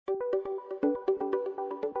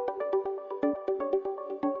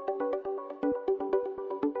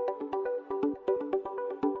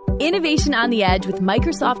Innovation on the Edge with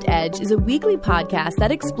Microsoft Edge is a weekly podcast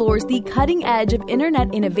that explores the cutting edge of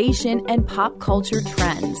internet innovation and pop culture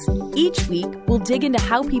trends. Each week, we'll dig into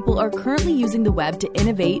how people are currently using the web to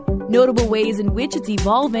innovate, notable ways in which it's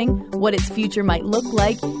evolving, what its future might look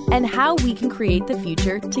like, and how we can create the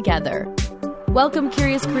future together. Welcome,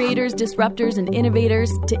 curious creators, disruptors, and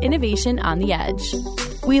innovators to Innovation on the Edge.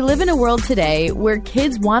 We live in a world today where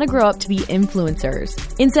kids want to grow up to be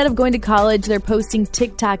influencers. Instead of going to college, they're posting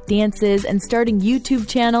TikTok dances and starting YouTube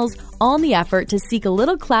channels, all in the effort to seek a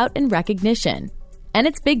little clout and recognition. And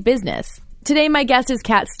it's big business. Today, my guest is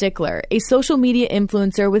Kat Stickler, a social media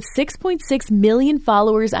influencer with 6.6 million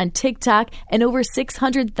followers on TikTok and over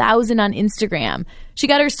 600,000 on Instagram. She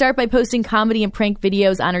got her start by posting comedy and prank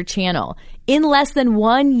videos on her channel. In less than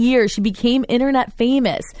 1 year, she became internet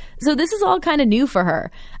famous. So this is all kind of new for her.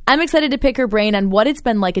 I'm excited to pick her brain on what it's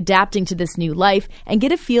been like adapting to this new life and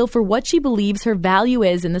get a feel for what she believes her value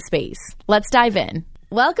is in the space. Let's dive in.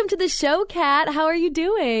 Welcome to the show, Kat. How are you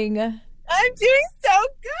doing? I'm doing so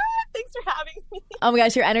good. Thanks for having me. Oh my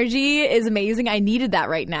gosh, your energy is amazing. I needed that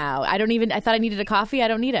right now. I thought I needed a coffee. I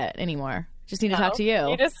don't need it anymore. Just need to talk to you.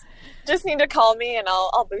 You just need to call me and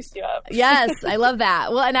I'll boost you up. Yes, I love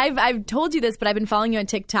that. Well, and I've told you this, but I've been following you on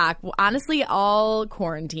TikTok. Well, honestly, all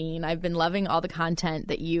quarantine. I've been loving all the content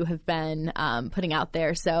that you have been putting out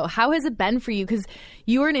there. So how has it been for you? Because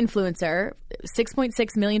you are an influencer,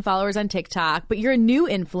 6.6 million followers on TikTok, but you're a new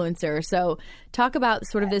influencer. So talk about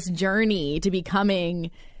sort of this journey to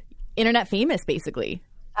becoming internet famous, basically.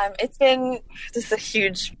 It's been just a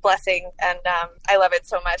huge blessing, and I love it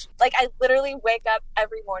so much. Like, I literally wake up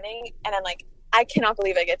every morning, and I'm like, I cannot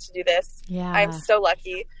believe I get to do this. Yeah. I'm so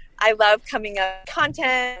lucky. I love coming up with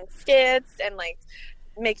content, skits, and like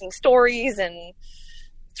making stories and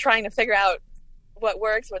trying to figure out what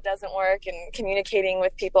works, what doesn't work, and communicating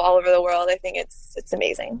with people all over the world. I think it's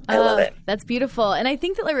amazing. I love it. That's beautiful. And I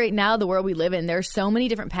think that like right now, the world we live in, there's so many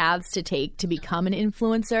different paths to take to become an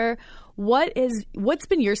influencer. What's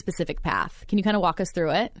been your specific path? Can you kind of walk us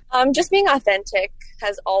through it? Just being authentic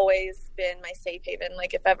has always been my safe haven.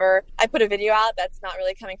 Like, if ever I put a video out that's not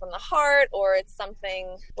really coming from the heart, or it's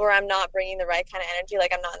something where I'm not bringing the right kind of energy,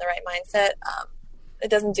 like I'm not in the right mindset,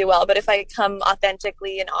 it doesn't do well. But if I come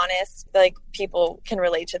authentically and honest, like, people can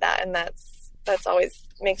relate to that, and that's always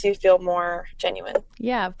makes you feel more genuine.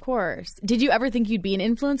 Yeah, of course. Did you ever think you'd be an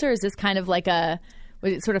influencer? Is this kind of like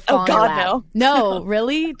would it sort of fall Oh in your God, lap? no. No,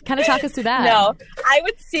 really? Kind of talk us through that. No, I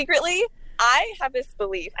have this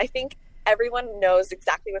belief. I think everyone knows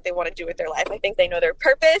exactly what they want to do with their life. I think they know their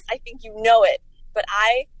purpose. I think you know it. But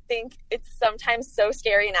I think it's sometimes so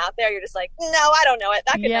scary and out there. You're just like, no, I don't know it.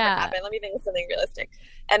 That could never happen. Let me think of something realistic.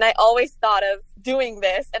 And I always thought of doing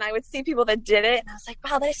this, and I would see people that did it, and I was like,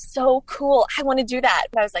 wow, that is so cool. I want to do that.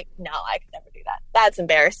 But I was like, no, I could never do that. That's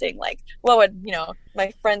embarrassing. Like, what would,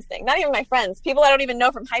 my friends think? Not even my friends. People I don't even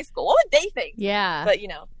know from high school. What would they think? Yeah. But,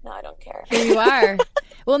 no, I don't care. Here you are.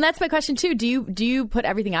 Well, and that's my question too. Do you put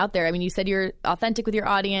everything out there? I mean, you said you're authentic with your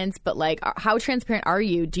audience, but like, how transparent are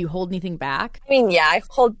you? Do you hold anything back? I mean, yeah, I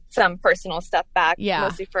hold some personal stuff back, yeah,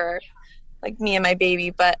 mostly for like me and my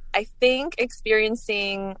baby. But I think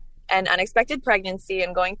experiencing an unexpected pregnancy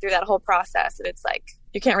and going through that whole process, and it's like,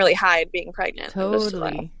 you can't really hide being pregnant.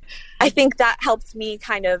 Totally. I think that helped me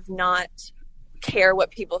kind of not care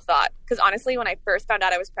what people thought. Because honestly, when I first found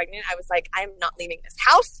out I was pregnant, I was like, I'm not leaving this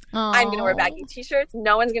house. Aww. I'm going to wear baggy t-shirts.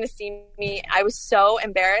 No one's going to see me. I was so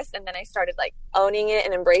embarrassed. And then I started like owning it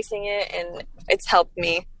and embracing it. And it's helped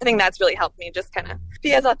me. I think that's really helped me just kind of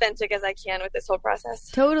be as authentic as I can with this whole process.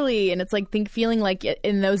 Totally. And it's like feeling like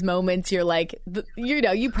in those moments, you're like,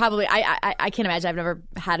 you probably, I can't imagine, I've never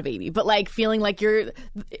had a baby, but like feeling like you're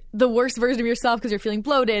the worst version of yourself because you're feeling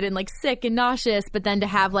bloated and like sick and nauseous, but then to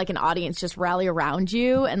have like an audience just rally around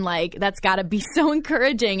you, and like that's got to be so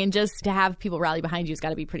encouraging, and just to have people rally behind you has got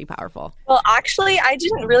to be pretty powerful. Well, actually, I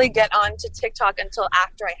didn't really get onto TikTok until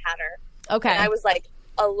after I had her. Okay. And I was like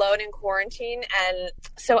alone in quarantine, and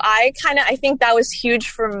so I think that was huge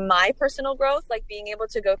for my personal growth, like being able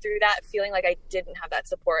to go through that, feeling like I didn't have that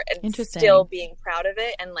support, and still being proud of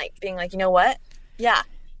it, and like being like, you know what? Yeah,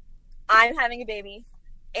 I'm having a baby,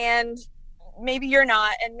 and maybe you're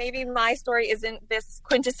not, and maybe my story isn't this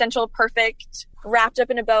quintessential perfect wrapped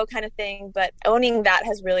up in a bow kind of thing, but owning that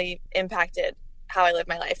has really impacted how I live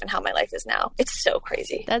my life and how my life is now. It's so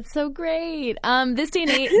crazy. That's so great. This day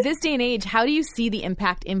and age, how do you see the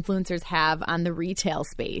impact influencers have on the retail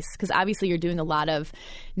space? Because obviously you're doing a lot of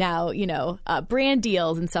now, brand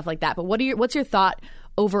deals and stuff like that. But what's your thought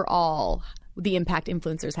overall, the impact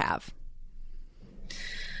influencers have?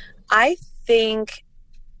 I think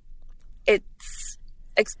it's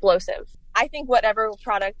explosive. I think whatever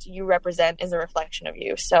product you represent is a reflection of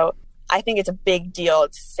you. So I think it's a big deal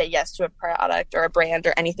to say yes to a product or a brand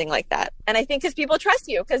or anything like that. And I think because people trust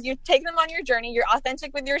you, because you take them on your journey, you're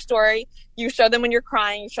authentic with your story. You show them when you're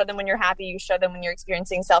crying, you show them when you're happy, you show them when you're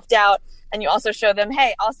experiencing self-doubt. And you also show them,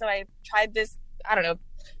 hey, also I tried this, I don't know,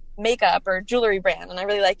 makeup or jewelry brand and I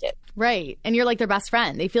really like it. Right. And you're like their best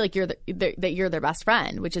friend. They feel like that you're their best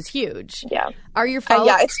friend, which is huge. Yeah. Are your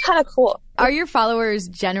yeah, it's kind of cool. Are your followers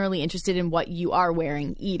generally interested in what you are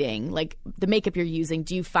wearing, eating, like the makeup you're using?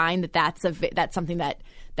 Do you find that that's something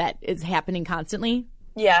that is happening constantly?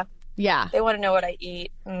 Yeah. Yeah. They want to know what I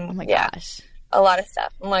eat. Oh my gosh. A lot of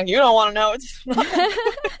stuff. I'm like, you don't want to know.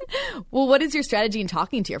 Well, what is your strategy in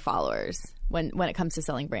talking to your followers when it comes to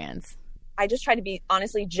selling brands? I just try to be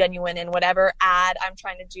honestly genuine in whatever ad I'm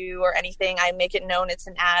trying to do or anything. I make it known it's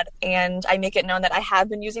an ad, and I make it known that I have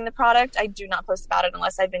been using the product. I do not post about it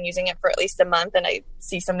unless I've been using it for at least a month and I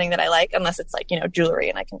see something that I like, unless it's like, jewelry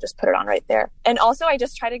and I can just put it on right there. And also I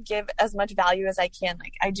just try to give as much value as I can.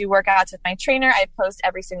 Like I do workouts with my trainer. I post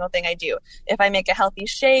every single thing I do. If I make a healthy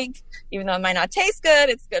shake, even though it might not taste good,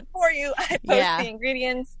 it's good for you. I post the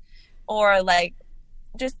ingredients, or like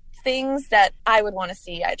just things that I would want to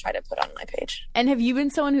see, I try to put on my page. And have you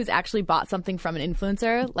been someone who's actually bought something from an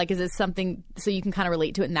influencer? Like, is this something so you can kind of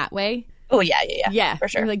relate to it in that way? Oh, yeah, for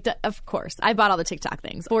sure. Like, of course. I bought all the TikTok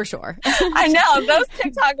things, for sure. I know. Those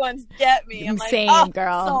TikTok ones get me. I'm Same, like,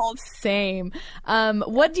 girl. Sold. Same.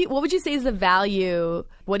 What would you say is the value?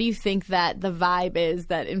 What do you think that the vibe is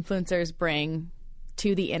that influencers bring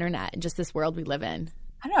to the internet and just this world we live in?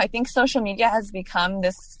 I don't know. I think social media has become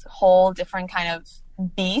this whole different kind of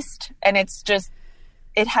beast, and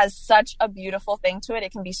it has such a beautiful thing to it.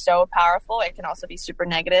 It can be so powerful. It can also be super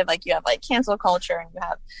negative. Like you have like cancel culture, and you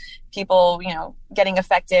have people, getting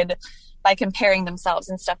affected by comparing themselves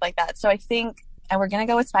and stuff like that. So I think, and we're going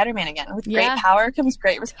to go with Spider-Man again. With great power comes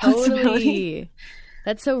great responsibility. Totally.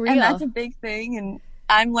 That's so real. And that's a big thing. And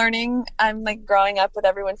I'm learning, I'm like growing up with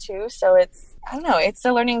everyone too. So it's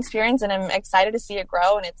a learning experience, and I'm excited to see it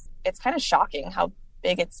grow. And it's kind of shocking how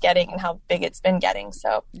big it's getting and how big it's been getting.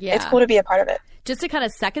 So it's cool to be a part of it. Just to kind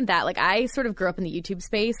of second that, like I sort of grew up in the YouTube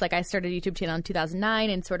space. Like I started a YouTube channel in 2009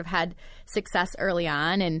 and sort of had success early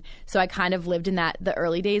on. And so I kind of lived in the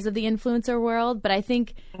early days of the influencer world. But I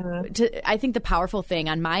think I think the powerful thing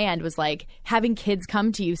on my end was like having kids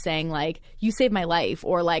come to you saying like, you saved my life,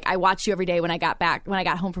 or like I watched you every day when I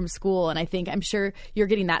got home from school. And I'm sure you're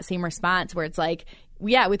getting that same response where it's like,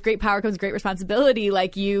 yeah, with great power comes great responsibility.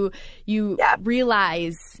 Like you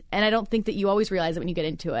realize, and I don't think that you always realize it when you get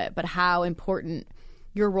into it, but how important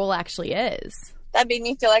your role actually is. That made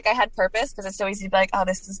me feel like I had purpose, because it's so easy to be like, oh,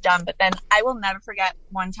 this is dumb. But then I will never forget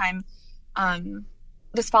one time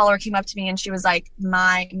this follower came up to me and she was like,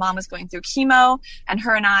 my mom was going through chemo, and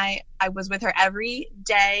her and I was with her every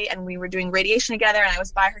day, and we were doing radiation together, and I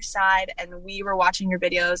was by her side, and we were watching your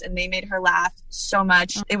videos, and they made her laugh so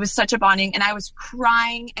much. It was such a bonding, and I was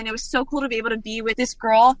crying, and it was so cool to be able to be with this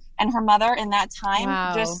girl and her mother in that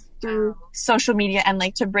time, just through social media, and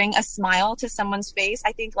like to bring a smile to someone's face.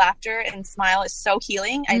 I think laughter and smile is so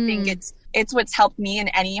healing. I think it's what's helped me in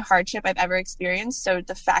any hardship I've ever experienced. So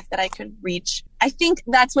the fact that I could reach, I think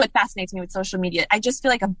that's what fascinates me with social media. I just feel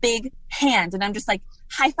like a big hand, and I'm just like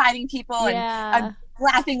high-fiving people and I'm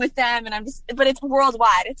laughing with them, and but it's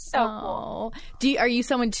worldwide. It's so cool. Are you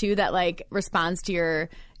someone too that like responds to your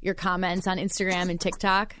comments on Instagram and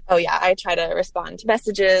TikTok? Oh yeah, I try to respond to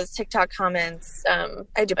messages, TikTok comments.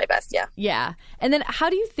 I do my best. Yeah. And then how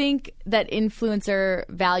do you think that influencer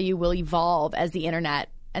value will evolve as the internet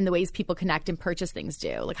and the ways people connect and purchase things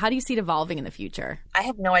do? Like, how do you see it evolving in the future? I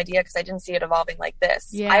have no idea, because I didn't see it evolving like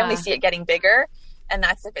this. I only see it getting bigger, and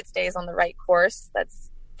that's if it stays on the right course. That's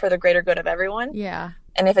for the greater good of everyone. Yeah.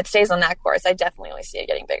 And if it stays on that course, I definitely only see it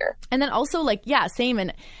getting bigger. And then also like, same.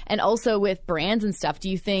 And also with brands and stuff, do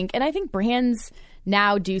you think, and I think brands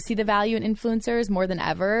now do see the value in influencers more than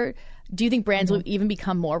ever. Do you think brands will even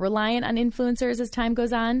become more reliant on influencers as time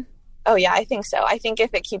goes on? Oh yeah, I think so. I think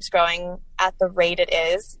if it keeps growing at the rate it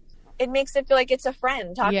is, it makes it feel like it's a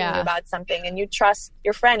friend talking to you about something, and you trust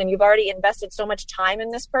your friend, and you've already invested so much time in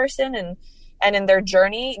this person and in their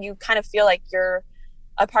journey. You kind of feel like you're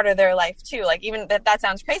a part of their life too. Like, even that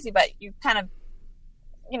sounds crazy, but you kind of,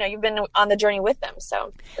 you've been on the journey with them.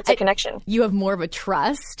 So it's a connection. You have more of a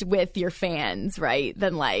trust with your fans, right?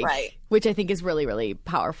 Than like, which I think is really, really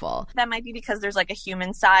powerful. That might be because there's like a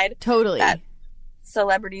human side. Totally. That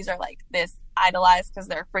celebrities are like this idolized because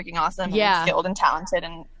they're freaking awesome and skilled and talented,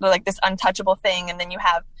 and they're like this untouchable thing. And then you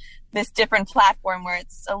have this different platform where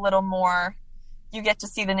it's a little more, you get to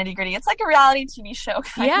see the nitty gritty. It's like a reality TV show.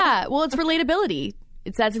 Well, it's relatability.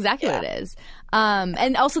 That's exactly what it is.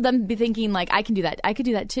 And also them be thinking like, I can do that. I could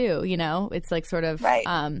do that too. You know, it's like sort of,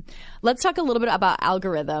 right. Let's talk a little bit about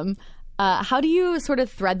algorithm. How do you sort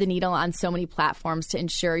of thread the needle on so many platforms to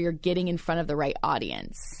ensure you're getting in front of the right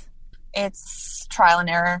audience? It's trial and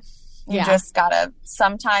error. You just gotta,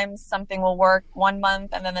 sometimes something will work 1 month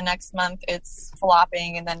and then the next month it's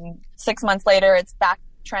flopping and then 6 months later it's back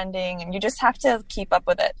trending, and you just have to keep up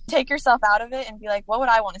with it. Take yourself out of it and be like, what would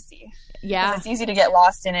I want to see? Yeah. It's easy to get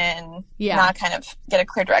lost in it and not kind of get a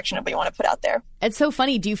clear direction of what you want to put out there. It's so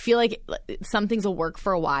funny. Do you feel like some things will work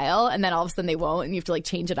for a while and then all of a sudden they won't and you have to like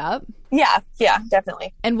change it up? Yeah,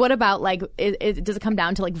 definitely. And what about like, does it come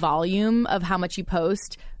down to like volume of how much you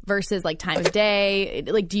post versus like time of day?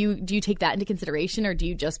 Like, do you take that into consideration, or do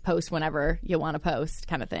you just post whenever you want to post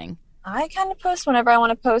kind of thing? I kind of post whenever I want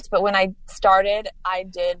to post, but when I started, I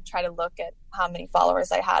did try to look at how many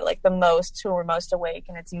followers I had, like the most, who were most awake,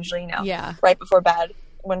 and it's usually, right before bed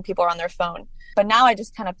when people are on their phone. But now I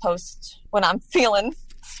just kind of post when I'm feeling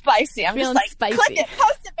spicy. I'm just like, spicy. Click it,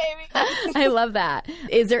 post it, baby. I love that.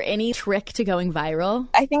 Is there any trick to going viral?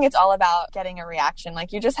 I think it's all about getting a reaction.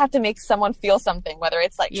 Like, you just have to make someone feel something, whether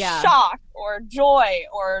it's like shock or joy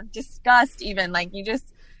or disgust even. Like, if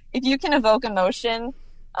you can evoke emotion,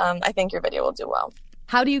 I think your video will do well.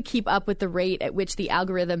 How do you keep up with the rate at which the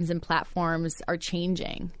algorithms and platforms are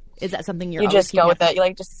changing? Is that something you just go with it?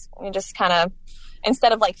 You just kind of,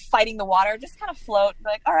 instead of like fighting the water, just kind of float.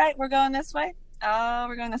 Like, all right, we're going this way. Oh,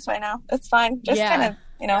 we're going this way now. It's fine. Just kind of,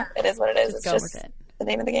 it is what it is. It's just the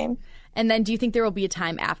name of the game. And then do you think there will be a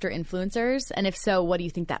time after influencers? And if so, what do you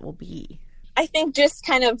think that will be? I think just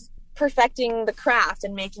kind of perfecting the craft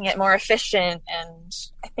and making it more efficient. And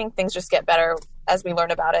I think things just get better as we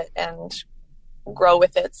learn about it and grow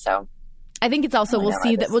with it. So I think it's also,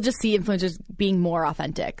 we'll just see influencers being more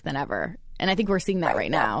authentic than ever. And I think we're seeing that right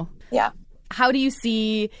now. Yeah. How do you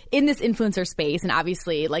see in this influencer space, and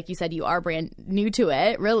obviously, like you said, you are brand new to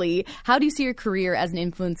it, really, how do you see your career as an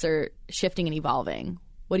influencer shifting and evolving?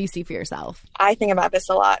 What do you see for yourself? I think about this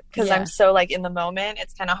a lot because I'm so like in the moment.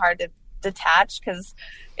 It's kind of hard to detach, because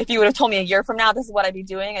if you would have told me a year from now, this is what I'd be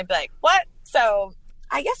doing, I'd be like, what? So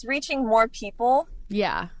I guess reaching more people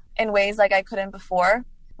in ways like I couldn't before,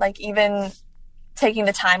 like even taking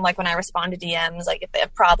the time, like when I respond to DMs, like if they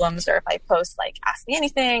have problems, or if I post like ask me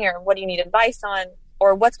anything, or what do you need advice on,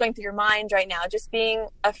 or what's going through your mind right now, just being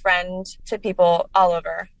a friend to people all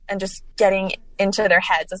over and just getting into their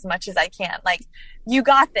heads as much as I can. Like, you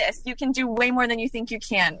got this, you can do way more than you think you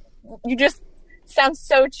can. You just sounds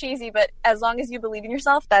so cheesy, but as long as you believe in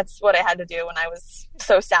yourself, that's what I had to do when I was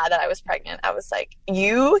so sad that I was pregnant. I was like,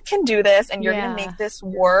 you can do this, and you're going to make this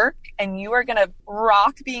work, and you are going to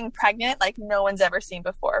rock being pregnant like no one's ever seen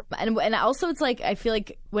before. And also, it's like, I feel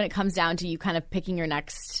like when it comes down to you kind of picking your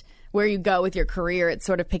next, where you go with your career, it's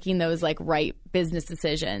sort of picking those like right business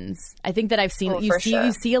decisions. I think that I've seen,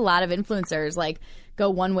 you see a lot of influencers like go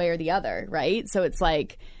one way or the other, right? So it's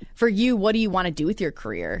like, for you, what do you want to do with your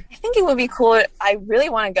career? I think it would be cool. I really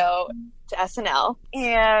want to go to SNL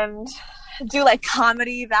and do like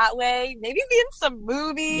comedy that way. Maybe be in some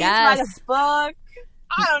movies, write a book.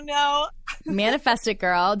 I don't know. Manifest it,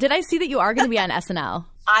 girl. Did I see that you are going to be on SNL?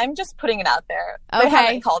 I'm just putting it out there. Okay. They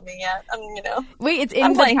haven't called me yet. Wait,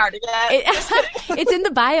 I'm playing hard to get. It's in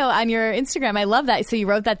the bio on your Instagram. I love that. So you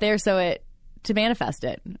wrote that there to manifest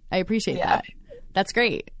it. I appreciate that. That's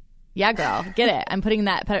great. Yeah, girl, get it. I'm putting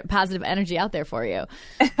that positive energy out there for you.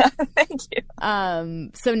 Thank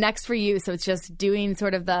you. So next for you, so it's just doing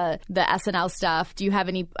sort of the SNL stuff. Do you have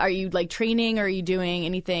are you like training, or are you doing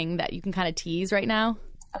anything that you can kind of tease right now?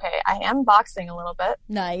 Okay, I am boxing a little bit.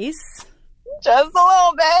 Nice. Just a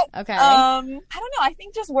little bit. Okay. I don't know. I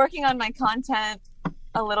think just working on my content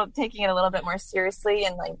taking it a little bit more seriously,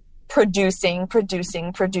 and like producing,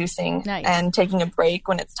 nice. And taking a break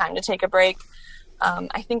when it's time to take a break.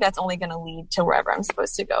 I think that's only going to lead to wherever I'm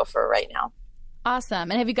supposed to go for right now.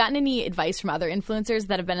 Awesome. And have you gotten any advice from other influencers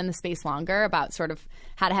that have been in the space longer about sort of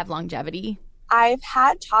how to have longevity? I've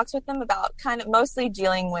had talks with them about kind of mostly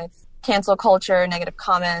dealing with cancel culture, negative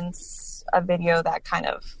comments, a video that kind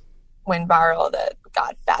of went viral that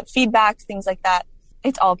got bad feedback, things like that.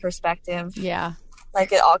 It's all perspective. Yeah.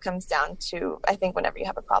 Like, it all comes down to, I think whenever you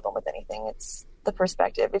have a problem with anything, it's the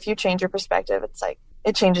perspective. If you change your perspective, it's like,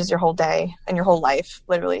 it changes your whole day and your whole life,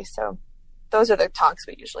 literally. So those are the talks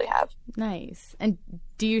we usually have. Nice. And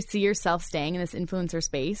do you see yourself staying in this influencer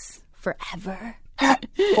space forever?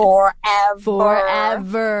 Forever.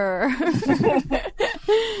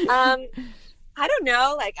 I don't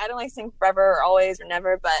know. Like, I don't like saying forever or always or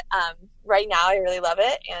never, but right now I really love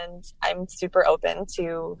it, and I'm super open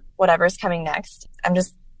to whatever's coming next. I'm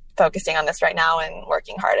just focusing on this right now and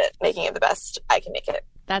working hard at making it the best I can make it.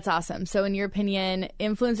 That's awesome. So in your opinion,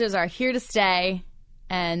 influencers are here to stay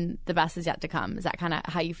and the best is yet to come. Is that kind of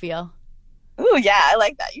how you feel? Ooh, yeah, I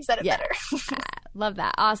like that. You said it better. Love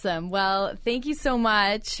that. Awesome. Well, thank you so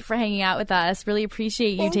much for hanging out with us. Really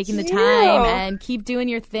appreciate you taking the time, and keep doing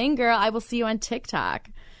your thing, girl. I will see you on TikTok.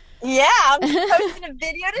 Yeah, I'm posting a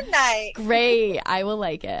video tonight. Great. I will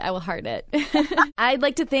like it. I will heart it. I'd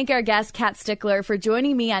like to thank our guest, Kat Stickler, for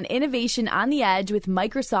joining me on Innovation on the Edge with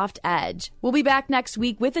Microsoft Edge. We'll be back next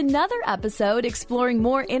week with another episode exploring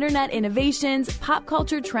more internet innovations, pop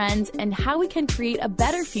culture trends, and how we can create a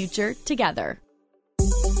better future together.